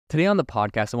Today on the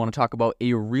podcast, I want to talk about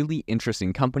a really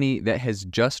interesting company that has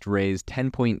just raised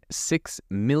 $10.6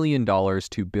 million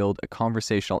to build a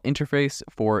conversational interface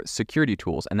for security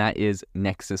tools, and that is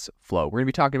Nexusflow. We're going to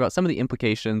be talking about some of the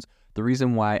implications, the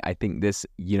reason why I think this,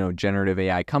 generative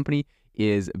AI company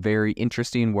is very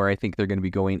interesting, where I think they're going to be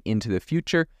going into the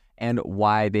future, and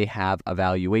why they have a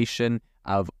valuation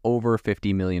of over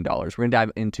 $50 million. We're going to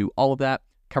dive into all of that,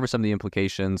 cover some of the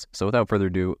implications. So without further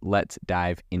ado, let's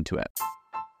dive into it.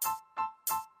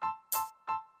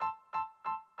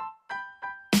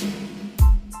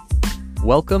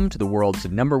 Welcome to the world's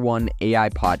 #1 AI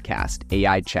podcast,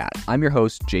 AI Chat. I'm your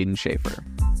host, Jaden Schaefer.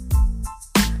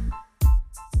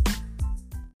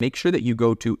 Make sure that you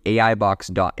go to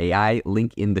aibox.ai,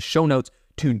 link in the show notes,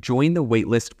 to join the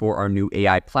waitlist for our new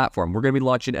AI platform. We're going to be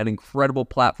launching an incredible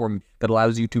platform that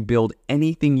allows you to build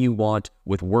anything you want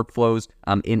with workflows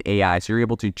in AI. So you're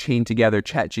able to chain together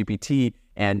ChatGPT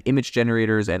and image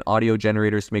generators and audio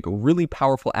generators to make really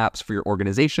powerful apps for your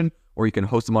organization, or you can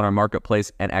host them on our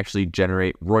marketplace and actually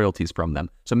generate royalties from them.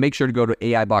 So make sure to go to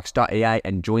aibox.ai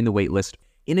and join the waitlist.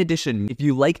 In addition, if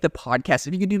you like the podcast,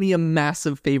 if you could do me a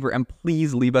massive favor and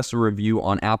please leave us a review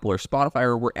on Apple or Spotify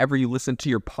or wherever you listen to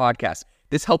your podcast.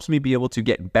 This helps me be able to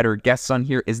get better guests on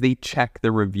here as they check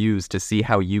the reviews to see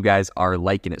how you guys are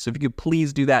liking it. So if you could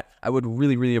please do that, I would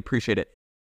really, really appreciate it.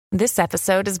 This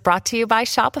episode is brought to you by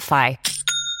Shopify.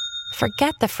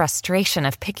 Forget the frustration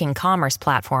of picking commerce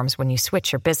platforms when you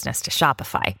switch your business to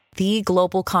Shopify, the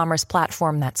global commerce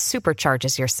platform that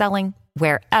supercharges your selling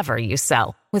wherever you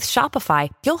sell. With Shopify,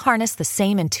 you'll harness the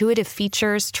same intuitive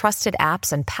features, trusted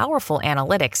apps, and powerful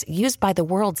analytics used by the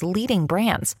world's leading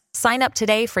brands. Sign up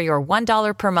today for your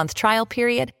 $1 per month trial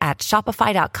period at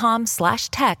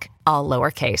shopify.com/tech, all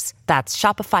lowercase. That's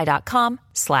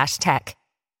shopify.com/tech.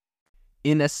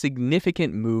 In a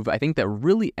significant move, I think that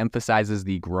really emphasizes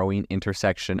the growing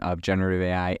intersection of generative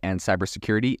AI and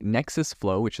cybersecurity,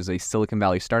 Nexusflow, which is a Silicon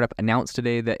Valley startup, announced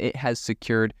today that it has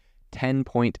secured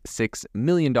 $10.6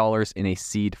 million in a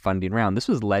seed funding round. This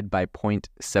was led by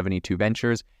Point72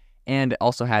 Ventures and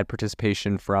also had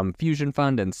participation from Fusion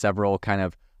Fund and several kind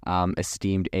of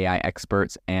esteemed AI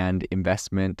experts and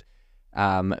investment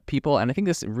people. And I think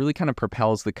this really kind of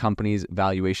propels the company's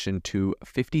valuation to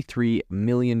 $53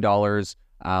 million,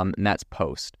 and that's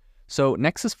post. So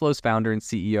Nexusflow's founder and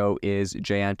CEO is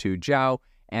Jiantu Zhao,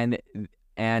 and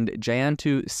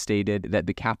Jiantu stated that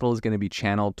the capital is going to be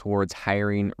channeled towards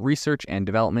hiring, research and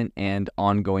development, and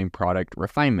ongoing product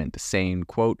refinement, saying,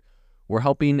 quote, "We're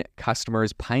helping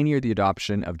customers pioneer the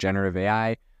adoption of generative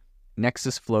AI.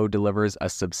 Nexusflow delivers a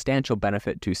substantial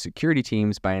benefit to security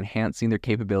teams by enhancing their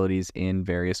capabilities in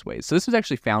various ways." So this was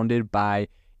actually founded by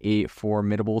a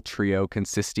formidable trio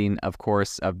consisting, of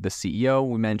course, of the CEO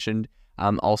we mentioned,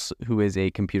 also who is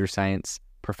a computer science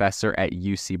professor at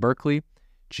UC Berkeley.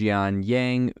 Jian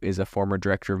Yang is a former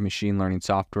director of machine learning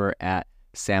software at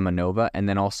Samanova, and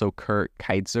then also Kurt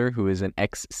Keitzer, who is an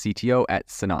ex-CTO at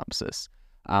Synopsys.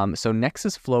 So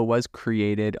Nexusflow was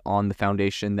created on the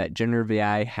foundation that generative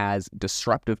AI has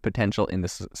disruptive potential in the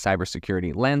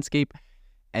cybersecurity landscape.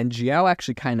 And Zhao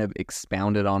actually kind of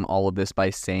expounded on all of this by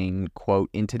saying, quote,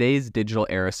 "In today's digital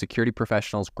era, security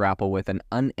professionals grapple with an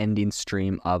unending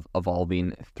stream of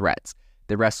evolving threats.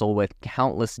 They wrestle with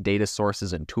countless data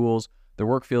sources and tools. Their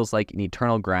work feels like an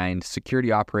eternal grind.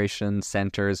 Security operations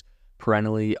centers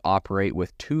perennially operate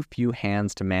with too few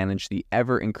hands to manage the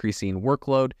ever-increasing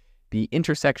workload. The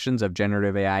intersections of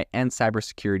generative AI and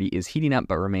cybersecurity is heating up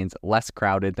but remains less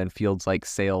crowded than fields like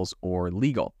sales or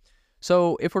legal."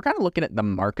 So if we're kind of looking at the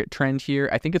market trend here,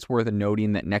 I think it's worth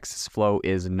noting that Nexusflow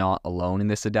is not alone in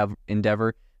this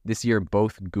endeavor. This year,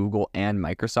 both Google and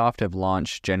Microsoft have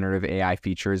launched generative AI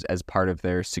features as part of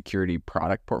their security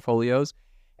product portfolios.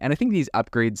 And I think these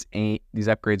upgrades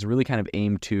really kind of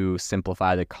aim to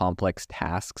simplify the complex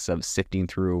tasks of sifting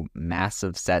through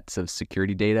massive sets of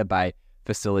security data by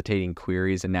facilitating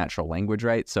queries in natural language,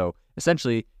 right? So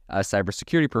essentially, a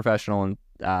cybersecurity professional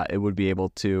it would be able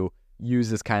to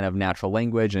use this kind of natural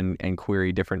language and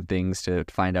query different things to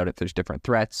find out if there's different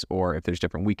threats or if there's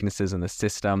different weaknesses in the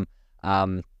system.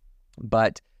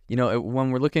 But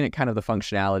when we're looking at kind of the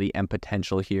functionality and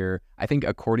potential here, I think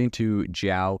according to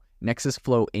Zhao,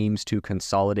 Nexusflow aims to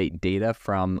consolidate data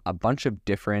from a bunch of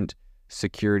different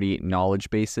security knowledge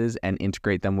bases and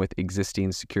integrate them with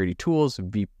existing security tools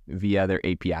via their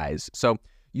APIs. So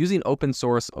using open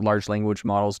source large language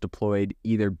models deployed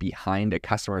either behind a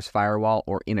customer's firewall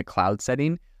or in a cloud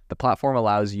setting, the platform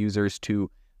allows users to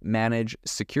manage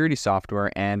security software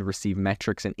and receive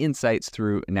metrics and insights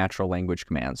through natural language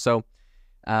commands. So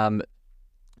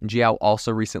Jiao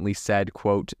also recently said,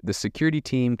 quote, "The security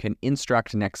team can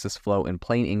instruct Nexusflow in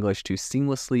plain English to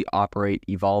seamlessly operate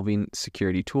evolving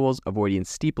security tools, avoiding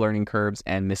steep learning curves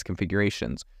and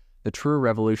misconfigurations. The true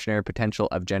revolutionary potential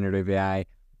of generative AI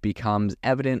becomes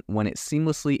evident when it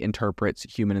seamlessly interprets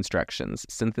human instructions,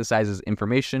 synthesizes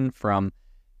information from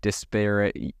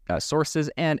disparate sources,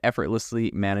 and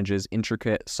effortlessly manages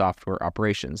intricate software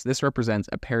operations. This represents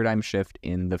a paradigm shift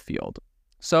in the field."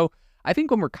 So I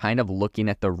think when we're kind of looking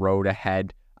at the road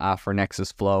ahead for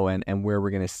Nexusflow and where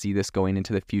we're going to see this going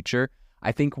into the future,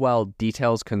 I think while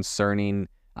details concerning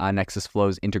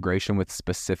Nexusflow's integration with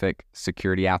specific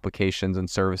security applications and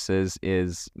services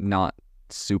is not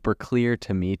super clear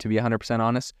to me, to be 100%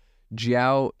 honest,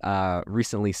 Jiao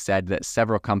recently said that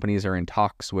several companies are in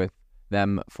talks with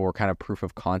them for kind of proof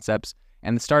of concepts,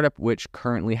 and the startup, which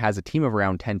currently has a team of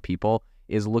around 10 people,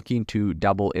 is looking to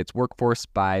double its workforce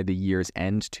by the year's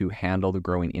end to handle the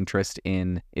growing interest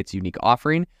in its unique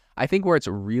offering. I think where it's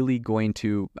really going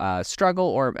to struggle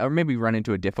or maybe run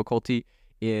into a difficulty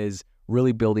is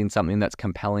really building something that's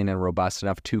compelling and robust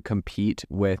enough to compete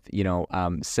with,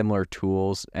 similar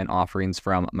tools and offerings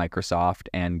from Microsoft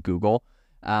and Google.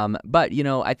 But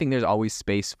I think there's always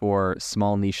space for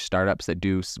small niche startups that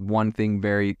do one thing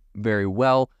very, very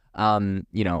well, in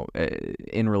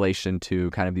relation to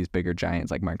kind of these bigger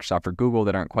giants like Microsoft or Google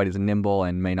that aren't quite as nimble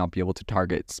and may not be able to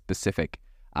target specific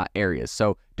areas.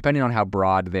 So depending on how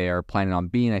broad they are planning on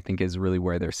being, I think is really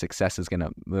where their success is they're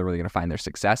really going to find their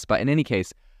success. But in any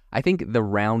case, I think the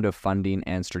round of funding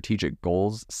and strategic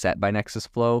goals set by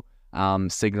Nexusflow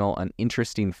signal an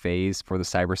interesting phase for the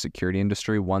cybersecurity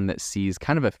industry, one that sees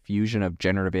kind of a fusion of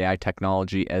generative AI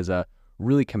technology as a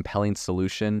really compelling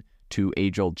solution to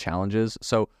age-old challenges.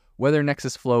 So whether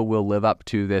Nexusflow will live up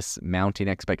to this mounting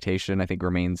expectation, I think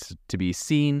remains to be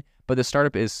seen, but the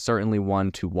startup is certainly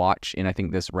one to watch in, I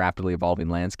think, this rapidly evolving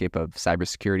landscape of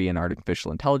cybersecurity and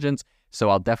artificial intelligence. So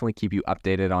I'll definitely keep you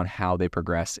updated on how they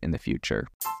progress in the future.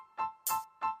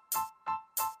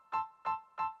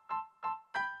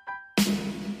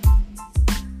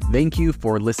 Thank you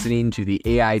for listening to the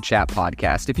AI Chat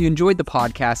podcast. If you enjoyed the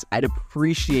podcast, I'd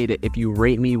appreciate it if you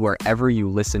rate me wherever you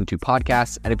listen to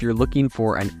podcasts. And if you're looking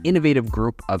for an innovative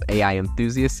group of AI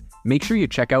enthusiasts, make sure you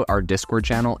check out our Discord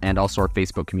channel and also our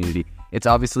Facebook community. It's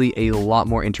obviously a lot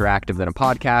more interactive than a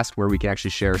podcast where we can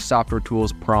actually share software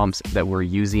tools, prompts that we're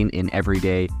using in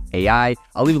everyday AI.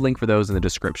 I'll leave a link for those in the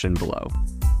description below.